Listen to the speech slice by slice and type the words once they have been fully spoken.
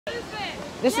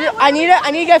This is I need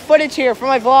to get footage here for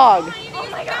my vlog. Oh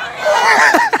my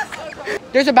god.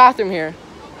 There's a bathroom here.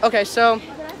 Okay, so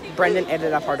Brendan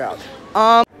edited that part out.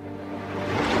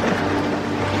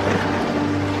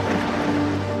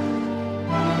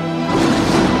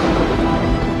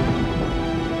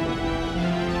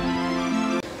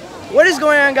 What is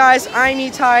going on, guys? I'm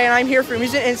Itai and I'm here for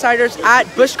Amusement Insiders at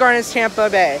Busch Gardens, Tampa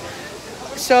Bay.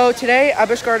 So today at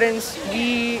Busch Gardens,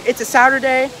 it's a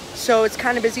Saturday, so it's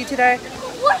kind of busy today.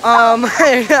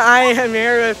 I am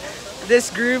here with this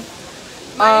group,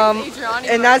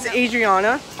 and that's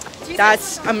Adriana. Jesus.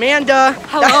 That's Amanda.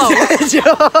 Hello. That's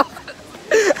Jill.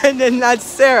 And then that's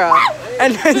Sarah.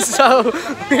 And then so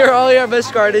we're all here at Busch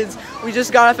Gardens. We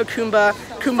just got off of Kumba.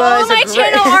 Kumba is my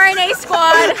channel, RNA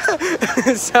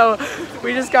Squad. So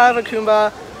we just got off of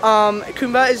Kumba.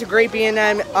 Kumba is a great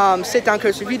B&M sit-down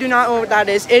coaster. If you do not know what that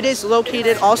is, it is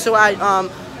located also at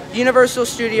Universal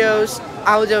Studios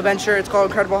Outdoor Adventure. It's called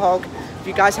Incredible Hulk. If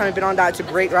you guys haven't been on that, it's a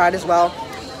great ride as well.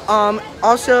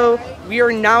 Also, we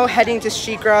are now heading to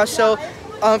Shiekra. So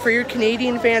for your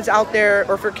Canadian fans out there,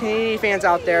 or for Canadian fans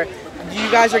out there, you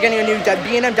guys are getting a new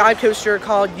B&M dive coaster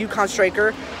called Yukon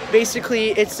Striker.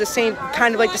 Basically, it's the same,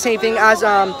 kind of like the same thing as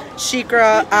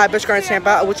Shiekra at Busch Gardens,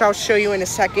 Tampa, which I'll show you in a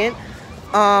second.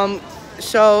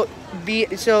 So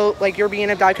like your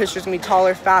B&M dive coaster is gonna be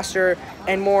taller, faster,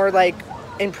 and more like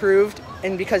improved,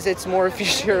 and because it's more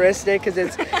futuristic, because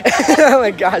it's oh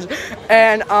my gosh.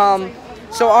 And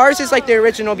so ours is like the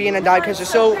original B&M dive coaster.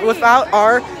 So without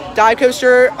our dive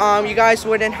coaster, you guys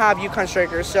wouldn't have Yukon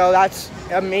Striker. So that's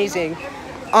amazing.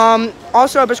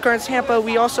 Also at Busch Gardens, Tampa,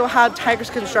 we also have Tiger's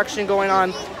construction going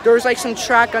on. There's like some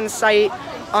track on site.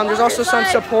 There's also some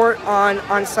support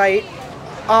on site.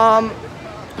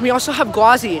 We also have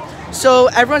Gwazi. So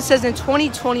everyone says in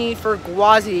 2020 for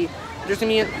Gwazi, there's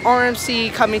gonna be an RMC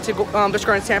coming to Busch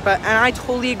Gardens, Tampa, and I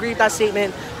totally agree with that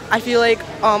statement. I feel like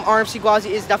RMC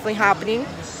Gwazi is definitely happening.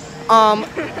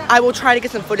 I will try to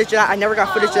get some footage of that. I never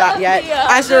got footage of that yet.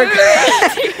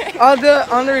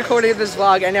 On the recording of this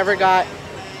vlog, I never got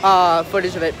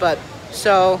footage of it. But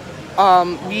so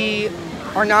we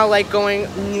are now like going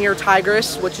near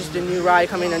Tigris, which is the new ride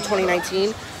coming in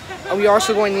 2019. We are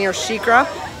also going near Shiekra.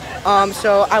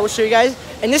 So I will show you guys.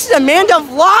 And this is Amanda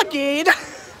vlogging.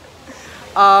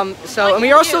 And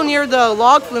we are also near the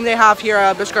log flume they have here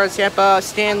at Busch Gardens, Tampa,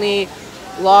 Stanley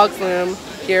log flume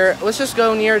here. Let's just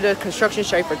go near the construction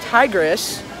site for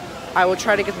Tigris. I will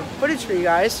try to get some footage for you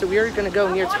guys. So we are going to go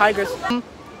near Tigris.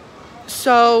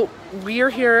 So we are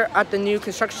here at the new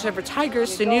construction site for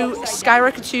Tigris, the new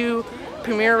Shiekra 2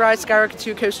 Premier Ride Shiekra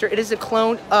 2 coaster. It is a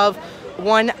clone of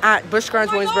one at Busch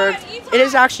Gardens, Williamsburg. It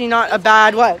is actually not a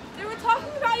bad what? They were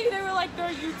talking about you. They were like, they're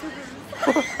YouTubers.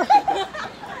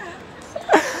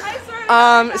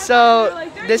 So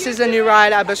this is a new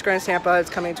ride at Busch Gardens, Tampa. It's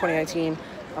coming in 2019.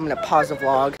 I'm gonna pause the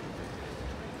vlog.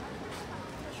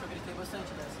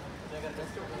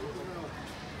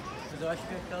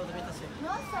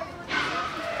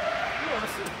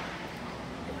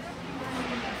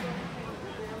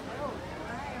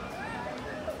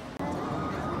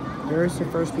 There's the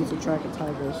first piece of track at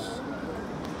Tigris.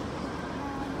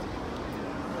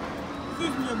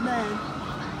 Excuse me, man.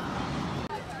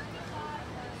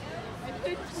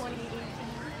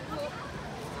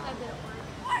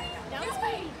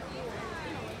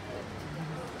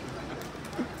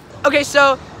 Okay,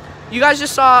 so you guys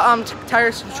just saw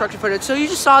Tigris construction footage. So you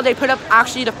just saw they put up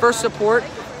actually the first support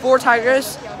for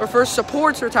Tigris, or first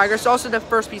supports for Tigris, also the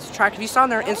first piece of track. If you saw on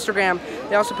their Instagram,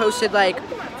 they also posted like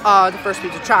the first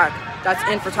piece of track that's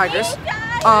in for Tigris.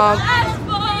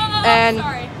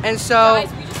 And so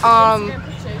follow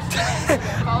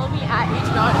me at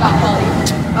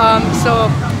h.polly. So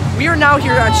we are now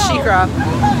here at Shiekra,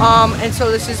 and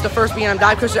so this is the first B&M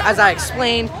dive coaster, as I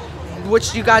explained,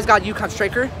 which you guys got Yukon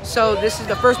Striker. So this is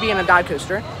the first B&M dive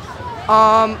coaster.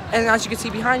 And as you can see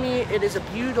behind me, it is a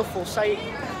beautiful site.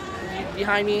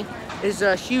 Behind me is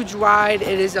a huge ride.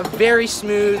 It is a very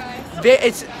smooth.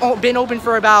 It's been open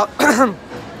for about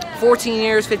 14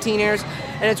 years, 15 years,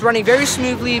 and it's running very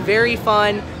smoothly, very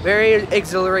fun, very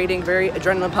exhilarating, very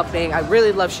adrenaline pumping. I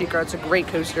really love Shiekra. It's a great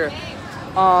coaster.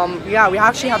 Yeah, we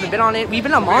actually haven't been on it. We've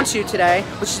been on Montu today,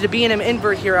 which is the B&M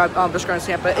invert here at Busch Gardens,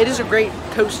 Tampa. It is a great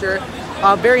coaster,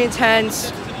 very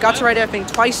intense. Got to ride it, I think,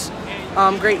 twice.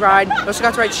 Great ride. Also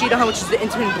got to ride Cheetah Hunt, which is the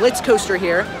Intamin Blitz coaster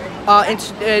here.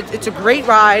 It's a great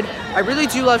ride. I really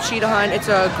do love Cheetah Hunt. It's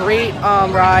a great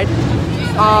ride.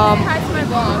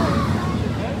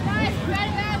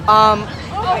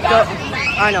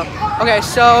 I know. Okay,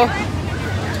 so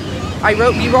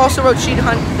we also rode Cheetah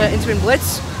Hunt, the Intamin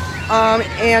Blitz.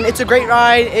 and it's a great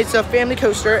ride. It's a family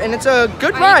coaster, and it's a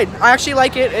good ride. I actually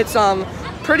like it. It's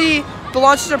pretty. The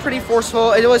launches are pretty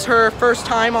forceful. It was her first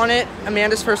time on it.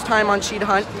 Amanda's first time on Cheetah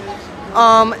Hunt.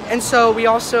 And so we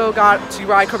also got to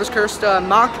ride Cobra's Curse, the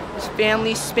mock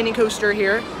family spinning coaster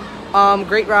here.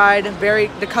 Great ride,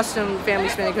 the custom family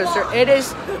spinning coaster. It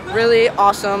is really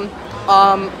awesome.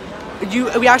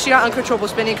 We actually got uncontrollable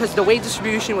spinning because the weight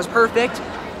distribution was perfect.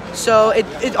 So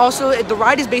the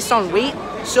ride is based on weight.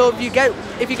 So if you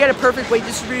get a perfect weight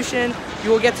distribution,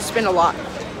 you will get to spin a lot.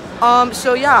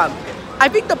 So yeah, I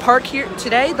think the park here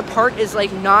today, the park is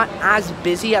like not as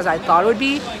busy as I thought it would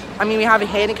be. I mean, we have a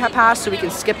handicap pass, so we can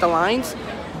skip the lines.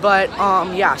 But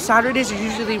yeah, Saturdays are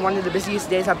usually one of the busiest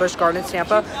days at Busch Gardens,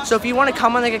 Tampa. So if you want to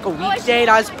come on like a weekday,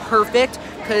 that is perfect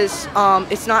because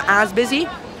it's not as busy.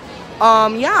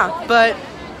 Yeah, but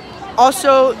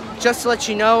also just to let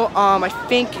you know, I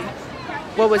think,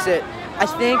 what was it? I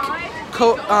think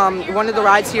one of the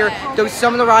rides here,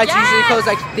 some of the rides usually close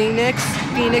like Phoenix.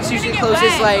 Phoenix usually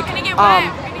closes like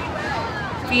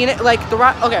Phoenix, like the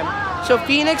ride. Okay, so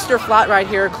Phoenix, their flat ride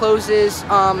here closed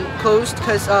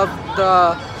because of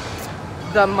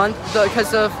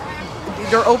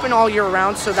they're open all year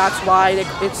round, so that's why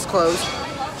it's closed.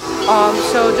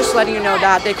 So just letting you know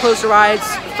that they close the rides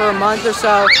for a month or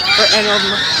so for annual.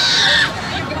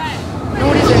 No,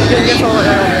 what is it? It gets all right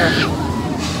over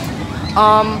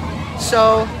here.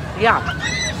 So yeah,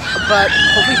 but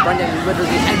hopefully Brendan literally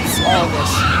ends all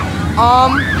this.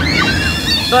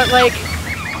 But like,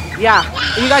 yeah,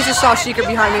 you guys just saw Shiekra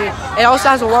behind me. It also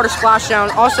has a water splashdown.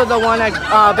 Also, the one at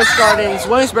Busch Gardens,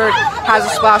 Williamsburg, has a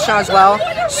splashdown as well.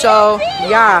 So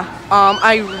yeah,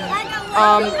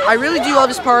 I really do love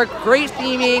this park. Great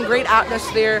theming, great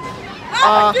atmosphere.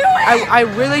 I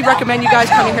really recommend you guys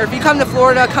coming here. If you come to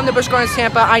Florida, come to Busch Gardens,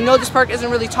 Tampa. I know this park isn't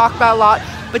really talked about a lot,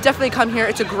 but definitely come here.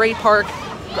 It's a great park.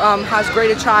 Has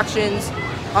great attractions.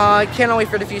 Cannot wait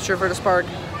for the future for this park.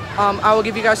 I will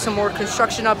give you guys some more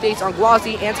construction updates on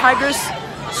Gwazi and Tigris.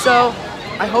 So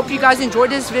I hope you guys enjoyed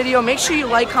this video. Make sure you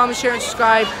like, comment, share, and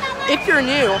subscribe if you're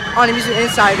new on Amusement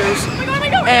Insiders.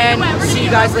 And see you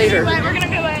guys later.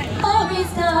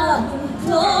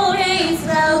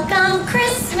 Welcome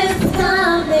Christmas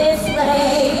come this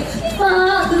way.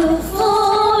 Welcome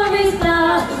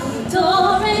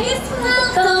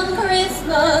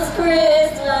Christmas,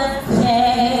 Christmas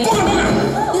Day.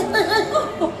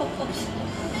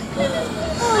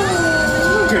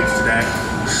 Kids today,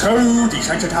 so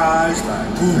desensitized by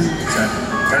movies and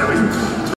television.